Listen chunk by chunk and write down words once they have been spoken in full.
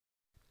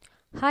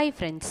Hi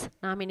friends,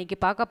 நாம் இன்னைக்கு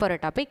பார்க்க போற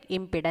topic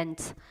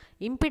impedance.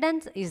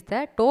 Impedance is the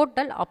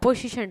total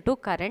opposition to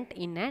current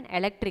in an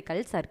electrical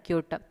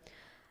circuit,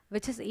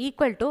 which is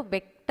equal to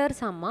vector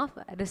sum of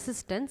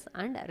resistance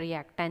and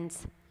reactance.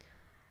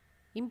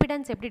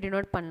 Impedance எப்படி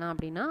denote பண்ணலாம்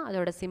அப்படின்னா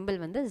அதோட symbol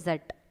வந்து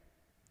Z.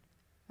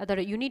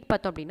 அதோட யூனிட்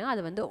பார்த்தோம் அப்படின்னா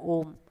அது வந்து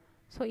ஓம்.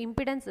 So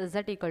impedance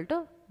Z equal to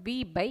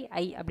V by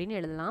I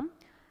அப்படின்னு எழுதலாம்.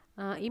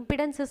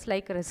 Impedance is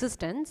like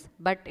resistance,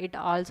 but it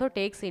also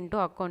takes into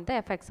account the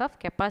effects of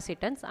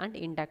capacitance and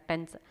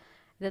inductance.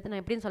 இதை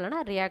நான் எப்படின்னு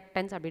சொல்லலாம்,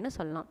 reactance அப்படின்னு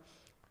சொல்லலாம்.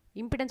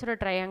 இம்பிடன்ஸோட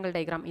ட்ரையாங்கிள்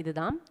டயக்ராம்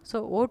இதுதான். ஸோ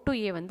O to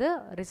A வந்து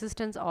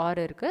ரெசிஸ்டன்ஸ் R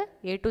இருக்குது,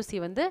 A to C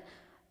வந்து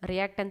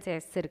ரியாக்டன்ஸ்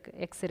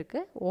எக்ஸ்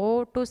இருக்குது, O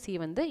to C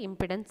வந்து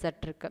இம்பிடன்ஸ்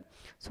Z இருக்குது.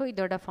 ஸோ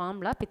இதோட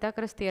ஃபார்முலா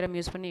பித்தாகரஸ் தியரம்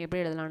யூஸ் பண்ணி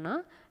எப்படி எழுதலாம்னா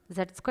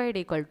Z squared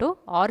equal to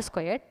R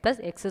squared plus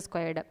X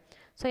squared.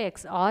 So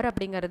R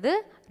அப்படிங்கிறது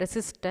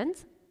ரெசிஸ்டன்ஸ்,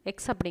 X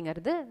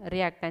அப்படிங்கிறது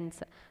reactance.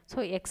 ஸோ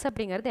X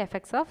அப்படிங்கிறது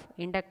effects of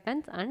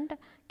inductance and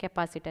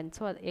capacitance.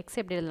 So X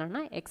எப்படி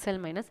எழுதலாம்னா XL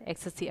minus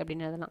XC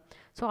அப்படின்னு எழுதலாம்.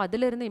 So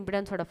அதிலிருந்து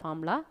இம்பிடன்ஸோட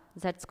formula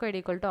Z squared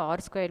equal to R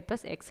squared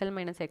plus XL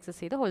minus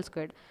XC the whole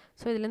squared.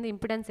 So இதுலேருந்து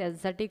impedance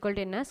Z equal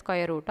to என்ன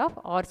square root of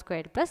R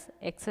squared plus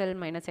XL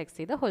minus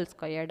XC the whole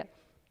squared.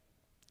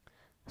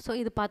 So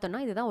இது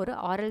பார்த்தோன்னா இதுதான் ஒரு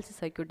RLC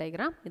circuit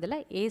diagram. இதில்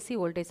AC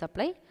voltage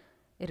supply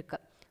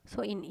இருக்குது. So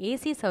in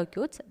AC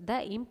circuits, the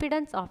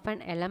impedance of an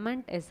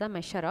element is a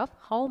measure of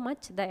how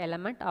much the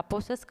element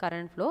opposes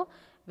current flow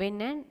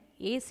when an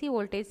AC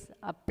voltage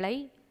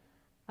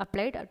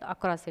applied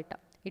across it.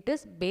 It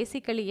is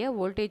basically a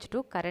voltage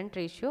to current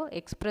ratio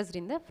expressed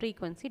in the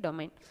frequency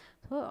domain.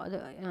 So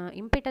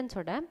impedance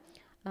oda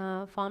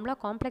formula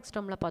complex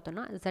term la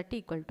pathona Z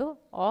equal to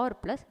R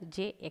plus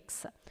JX.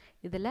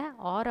 idhila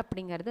R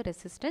அப்படிங்கிறது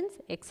resistance,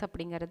 X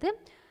அப்படிங்கிறது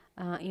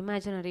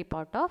imaginary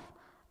part of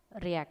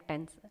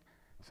reactance.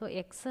 So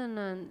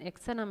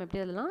எக்ஸை நாம் எப்படி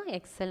எழுதலாம்,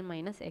 XL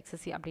minus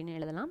XC அப்படின்னு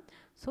எழுதலாம்.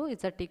 So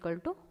Z equal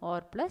to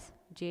R plus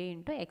J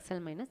into XL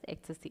minus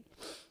XC.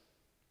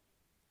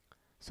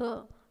 So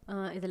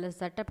இதில்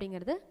Z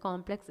அப்படிங்கிறது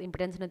காம்ப்ளெக்ஸ்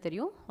இம்பிடன்ஸ்னு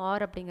தெரியும், R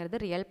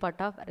அப்படிங்கிறது real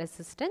part of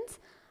resistance,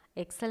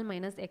 XL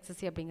minus XC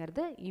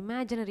அப்படிங்கிறது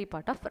imaginary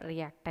part of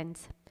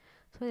reactance.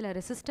 So இதில்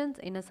resistance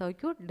in a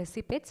circuit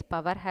dissipates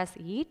power has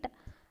heat,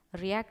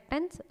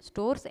 reactance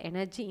stores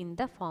energy in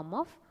the form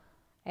of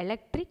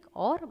electric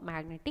or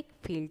magnetic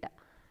field.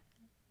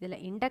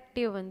 இதில்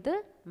inductive வந்து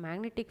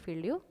magnetic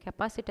ஃபீல்டையும்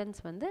capacitance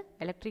வந்து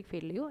electric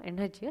ஃபீல்டையும்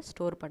எனர்ஜியை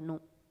store பண்ணும்.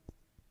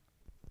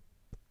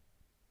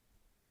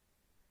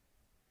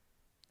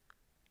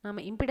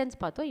 நம்ம impedance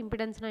பார்த்தோம்.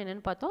 இம்பிடன்ஸ்னால்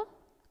என்னென்னு பார்த்தோம்,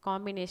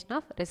 காம்பினேஷன்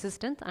ஆஃப்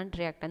ரெசிஸ்டன்ஸ் அண்ட்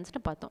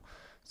ரியாக்டன்ஸ்னு பார்த்தோம்.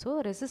 ஸோ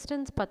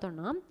ரெசிஸ்டன்ஸ்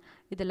பார்த்தோன்னா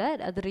இதில்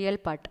அது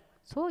ரியல் பார்ட்.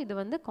 ஸோ இது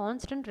வந்து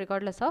constant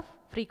regardless of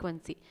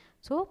frequency.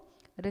 So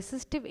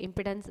resistive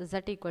impedance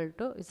ZR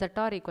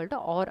equal to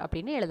R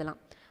அப்படின்னு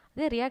எழுதலாம்.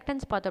 அதே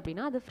ரியாக்டன்ஸ் பார்த்தோம்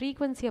அப்படின்னா அது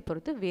ஃப்ரீக்வன்சியை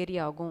பொறுத்து வேரி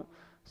ஆகும்.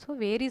 So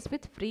varies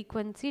with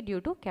frequency due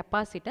to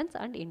capacitance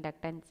and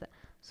inductance.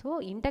 So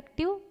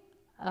inductive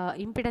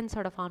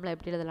இம்பிடன்ஸோட formula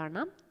எப்படி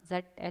எழுதலாம்னா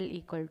ZL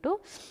equal to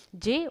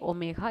J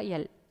omega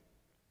L.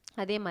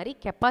 அதே மாதிரி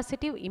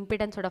கெப்பாசிட்டிவ்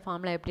இம்பிடன்ஸோட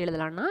ஃபார்முலா எப்படி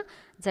எழுதலாம்னா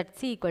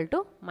ZC equal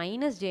to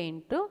minus J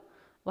into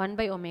 1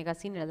 by omega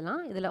C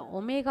எழுதலாம். இதில்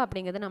ஒமேகா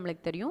அப்படிங்கிறது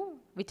நம்மளுக்கு தெரியும்,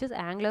 which is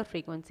angular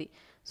frequency.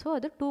 So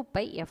அது 2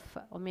 pi f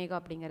ஒமேகா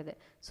அப்படிங்கிறது.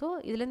 ஸோ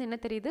இதுலேருந்து என்ன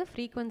தெரியுது,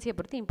 ஃப்ரீக்வன்சியை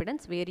பொறுத்து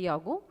இம்பிடன்ஸ் வேரி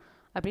ஆகும்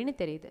அப்படின்னு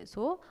தெரியுது.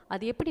 ஸோ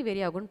அது எப்படி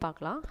வேரி ஆகும்னு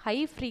பார்க்கலாம். ஹை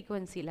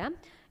ஃப்ரீக்வன்சியில்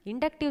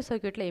இண்டக்டிவ்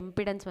சர்க்யூட்டில்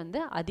இம்பிடன்ஸ்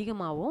வந்து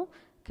அதிகமாகவும்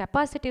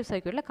கெப்பாசிட்டிவ்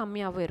சர்க்யூட்டில்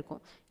கம்மியாகவும்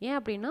இருக்கும். ஏன்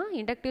அப்படின்னா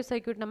இண்டக்டிவ்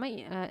சர்க்யூட் நம்ம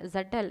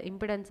ZL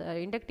impedance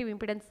inductive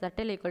impedance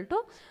ZL equal to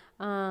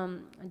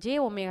J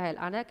omega L,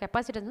 ஆனால்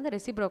கெப்பாசிட்டன்ஸ் வந்து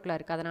ரெசிப்ரோக்கலாக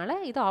இருக்குது, அதனால்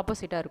இது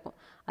ஆப்போசிட்டாக இருக்கும்.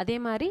 அதே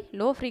மாதிரி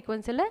லோ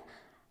ஃப்ரீக்வன்சியில்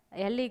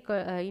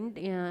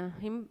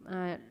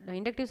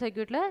இண்டக்டிவ்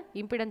சர்க்யூட்டில்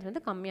இம்பிடன்ஸ்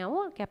வந்து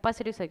கம்மியாகவும்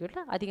கெப்பாசிட்டிவ்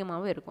சர்க்யூட்டில்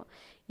அதிகமாகவும் இருக்கும்.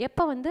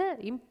 எப்போ வந்து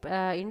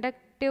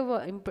இண்டக்டிவ்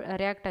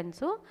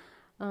ரியாக்டன்ஸும்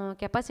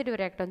கெப்பாசிட்டிவ்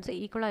ரியாக்டன்ஸும்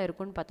ஈக்குவலாக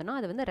இருக்கும்னு பார்த்தோன்னா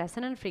அது வந்து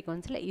ரெசனன்ட்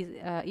ஃப்ரீக்வன்சியில்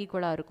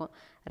ஈக்குவலாக இருக்கும்.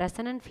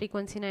 ரெசனன்ட்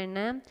ஃப்ரீக்வன்சினா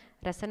என்ன,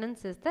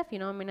 resonance is the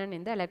phenomenon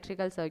in the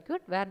electrical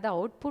circuit where the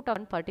output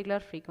on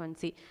particular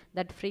frequency,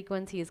 that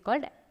frequency is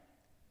called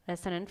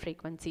resonant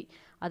frequency.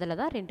 அதில்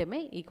தான்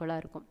ரெண்டுமே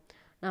ஈக்குவலாக இருக்கும்.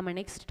 நம்ம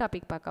நெக்ஸ்ட்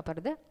டாபிக் பார்க்க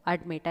போகிறது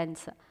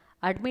அட்மிட்டன்ஸ்.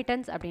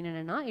 அட்மிட்டன்ஸ் அப்படின்னு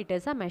என்னென்னா it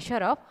is a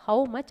measure of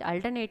how much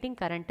alternating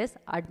current is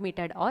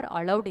admitted R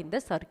allowed in the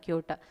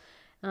circuit.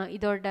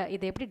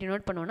 இதை எப்படி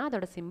டினோட் பண்ணுவோன்னா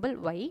அதோட சிம்பிள்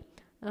Y,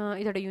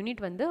 இதோட யூனிட்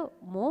வந்து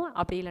மோ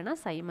அப்படி இல்லைன்னா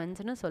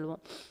சைமன்ஸ்னு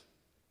சொல்லுவோம்.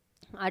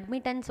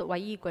 Admittance Y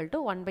equal to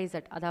 1 by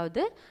Z,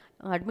 அதாவது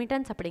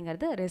அட்மிட்டன்ஸ்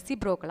அப்படிங்கிறது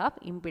ரெசிப்ரோக்கல் ஆஃப்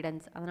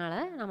இம்பிடன்ஸ், அதனால்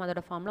நம்ம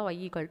அதோட formula Y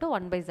equal to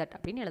 1 by Z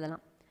அப்படின்னு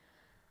எழுதலாம்.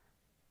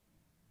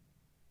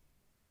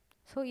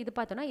 ஸோ இது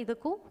பார்த்தோன்னா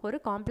இதுக்கும் ஒரு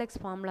காம்ப்ளெக்ஸ்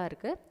ஃபார்முலா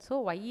இருக்குது. So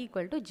Y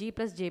equal to G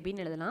plus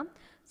JBன்னு எழுதலாம்.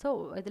 ஸோ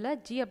இதில்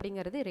G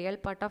அப்படிங்கிறது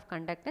real part of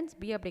conductance,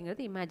 B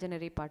அப்படிங்கிறது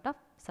imaginary part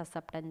of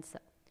சசப்டன்ஸ்.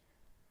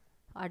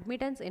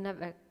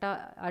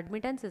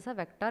 Admittance is a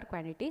vector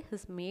quantity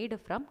is made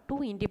from two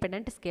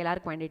independent scalar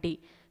quantity,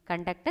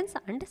 conductance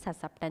and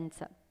susceptance.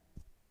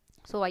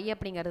 So y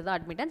அப்படிங்கிறது தான்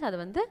admittance. அது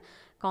வந்து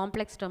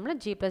complex டேர்மில்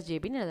g +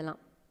 jbன்னு எழுதலாம்.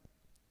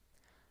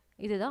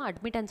 இதுதான்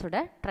அட்மிட்டன்ஸோட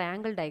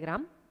ட்ரையாங்கிள்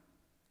டயக்ராம்.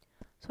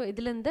 ஸோ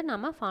இதுலேருந்து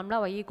நம்ம ஃபார்முலா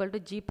y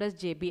 = g +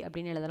 jb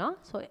அப்படின்னு எழுதலாம்.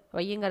 ஸோ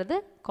yங்கிறது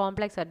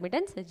காம்ப்ளெக்ஸ்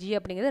அட்மிட்டன்ஸ், g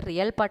அப்படிங்கிறது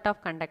real part of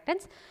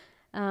conductance,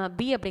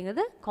 b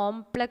அப்படிங்கிறது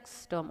காம்ப்ளெக்ஸ்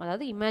டேர்ம்,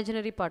 அதாவது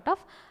இமேஜினரி பார்ட்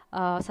ஆஃப்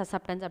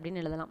சசப்டன்ஸ்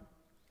அப்படின்னு எழுதலாம்.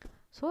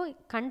 ஸோ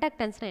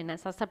கண்டக்டன்ஸ்னால் என்ன,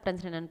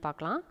 சசப்டன்ஸ் என்னன்னு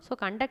பார்க்கலாம். So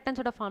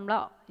கண்டக்டன்ஸோட formula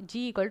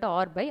g =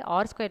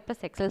 r/r²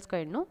 +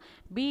 xl²னும்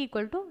b =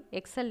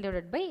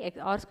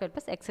 xl/r²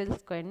 +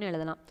 xl²ன்னு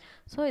எழுதலாம்.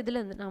 ஸோ இதில்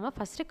நம்ம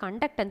ஃபஸ்ட்டு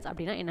கண்டக்டன்ஸ்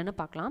அப்படின்னா என்னென்னு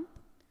பார்க்கலாம்.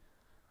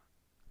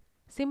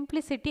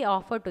 Simplicity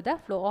offer to the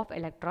flow of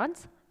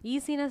electrons,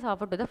 easiness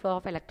offer to the flow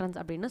of electrons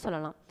அப்படின்னு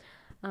சொல்லலாம்.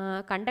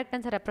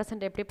 கண்டக்டன்ஸை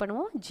ரெப்ரசன்ட் எப்படி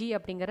பண்ணுவோம், g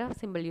அப்படிங்கிற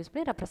சிம்பிள் யூஸ்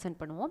பண்ணி ரெப்ரசன்ட்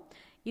பண்ணுவோம்.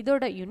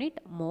 இதோட யூனிட்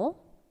மோ,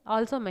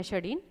 ஆல்சோ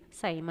மெஷர்ட் இன்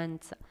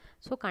சைமன்ஸ்.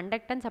 ஸோ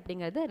கண்டக்டன்ஸ்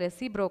அப்படிங்கிறது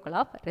reciprocal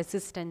of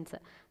resistance.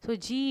 So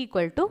g =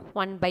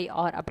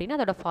 1/r அப்படின்னு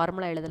அதோட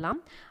ஃபார்முலா எழுதலாம்.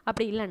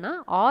 அப்படி இல்லைன்னா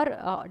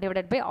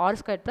r/r²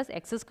 +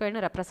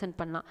 x² ரெப்ரசன்ட்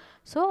பண்ணலாம்.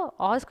 So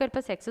r²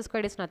 +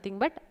 x² is nothing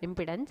but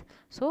impedance.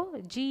 So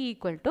g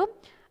 =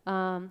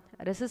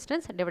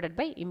 resistance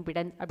 /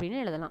 impedance அப்படின்னு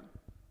எழுதலாம்.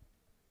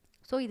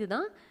 ஸோ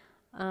இதுதான்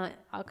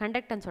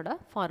கண்டக்டன்ஸோட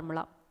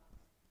ஃபார்முலா.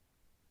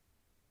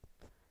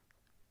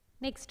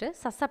 நெக்ஸ்ட்டு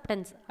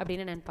சசப்டன்ஸ்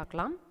அப்படின்னு என்னென்னு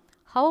பார்க்கலாம்.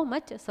 How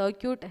much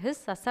circuit is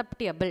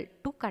susceptible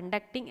to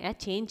conducting a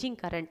changing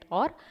current,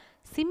 or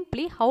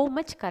simply how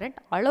much current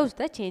allows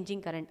the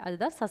changing current,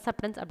 அதுதான்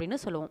சசப்டன்ஸ் அப்படின்னு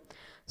சொல்லுவோம்.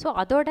 So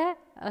அதோட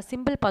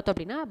சிம்பிள் பார்த்தோம்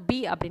அப்படின்னா b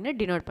அப்படின்னு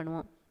டினோட்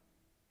பண்ணுவோம்.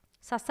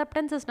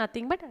 சசப்டன்ஸ் is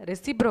nothing but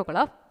reciprocal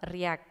of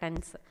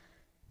reactance.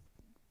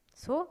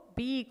 So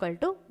b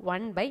 =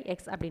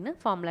 1/x அப்படின்னு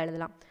formula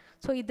எழுதலாம்.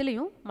 ஸோ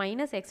இதுலேயும்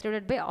 -x/r²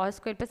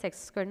 +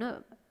 x²ன்னு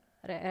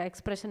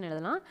எக்ஸ்பிரஷன்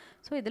எழுதலாம்.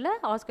 ஸோ இதில்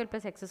r²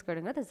 +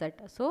 x²ங்கிறது z.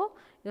 ஸோ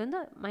இது வந்து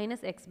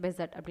 -x/z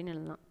அப்படின்னு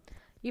எழுதலாம்.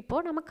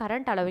 இப்போது நம்ம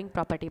கரண்ட் அலோவிங்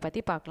ப்ராப்பர்ட்டி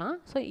பற்றி பார்க்கலாம்.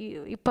 ஸோ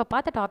இப்போ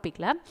பார்த்த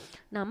டாப்பிக்கில்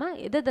நம்ம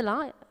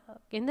எதெல்லாம்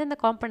எந்தெந்த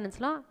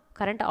காம்பனன்ட்ஸ்லாம்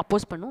கரண்ட்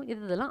அப்போஸ் பண்ணும்,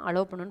 இதெல்லாம்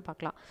அலோவ் பண்ணணும்னு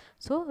பார்க்கலாம்.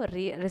 ஸோ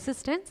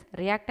ரெசிஸ்டன்ஸ்,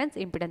 ரியாக்டன்ஸ்,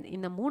 இம்பிடன்ஸ்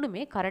இந்த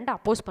மூணுமே கரண்ட்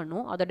அப்போஸ்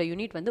பண்ணும். அதோட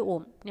யூனிட் வந்து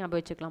ஓம், ஞாபகம்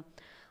வச்சுக்கலாம்.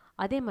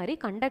 அதே மாதிரி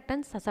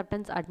கண்டக்டன்ஸ்,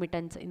 சசப்டன்ஸ்,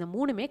 அட்மிட்டன்ஸ் இந்த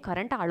மூணுமே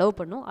கரண்ட்டை அலோவ்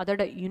பண்ணும்.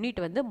 அதோட யூனிட்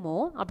வந்து மோ,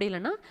 அப்படி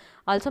இல்லைன்னா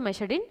ஆல்சோ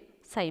மெஷர்ட் இன்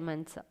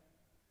சைமன்ஸ்.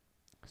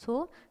 ஸோ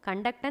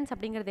கண்டக்டன்ஸ்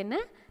அப்படிங்கிறது என்ன,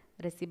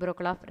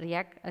 ரெசிப்ரோக்கல் ஆஃப்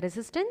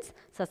ரெசிஸ்டன்ஸ்,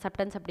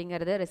 சசப்டன்ஸ்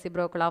அப்படிங்கிறது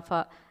ரெசிப்ரோக்கல் ஆஃப்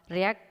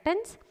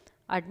ரியாக்டன்ஸ்,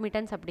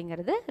 அட்மிட்டன்ஸ்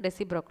அப்படிங்கிறது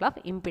ரெசிப்ரோக்கல் ஆஃப்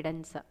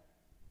இம்பிடன்ஸ்.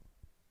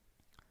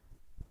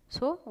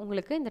 ஸோ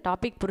உங்களுக்கு இந்த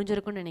டாபிக்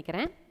புரிஞ்சிருக்குன்னு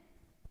நினைக்கிறேன்.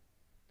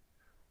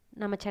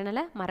 நம்ம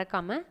சேனலை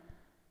மறக்காமல்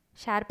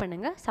ஷேர்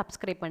பண்ணுங்கள்,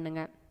 சப்ஸ்கிரைப்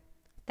பண்ணுங்கள்.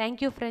 Thank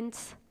you friends.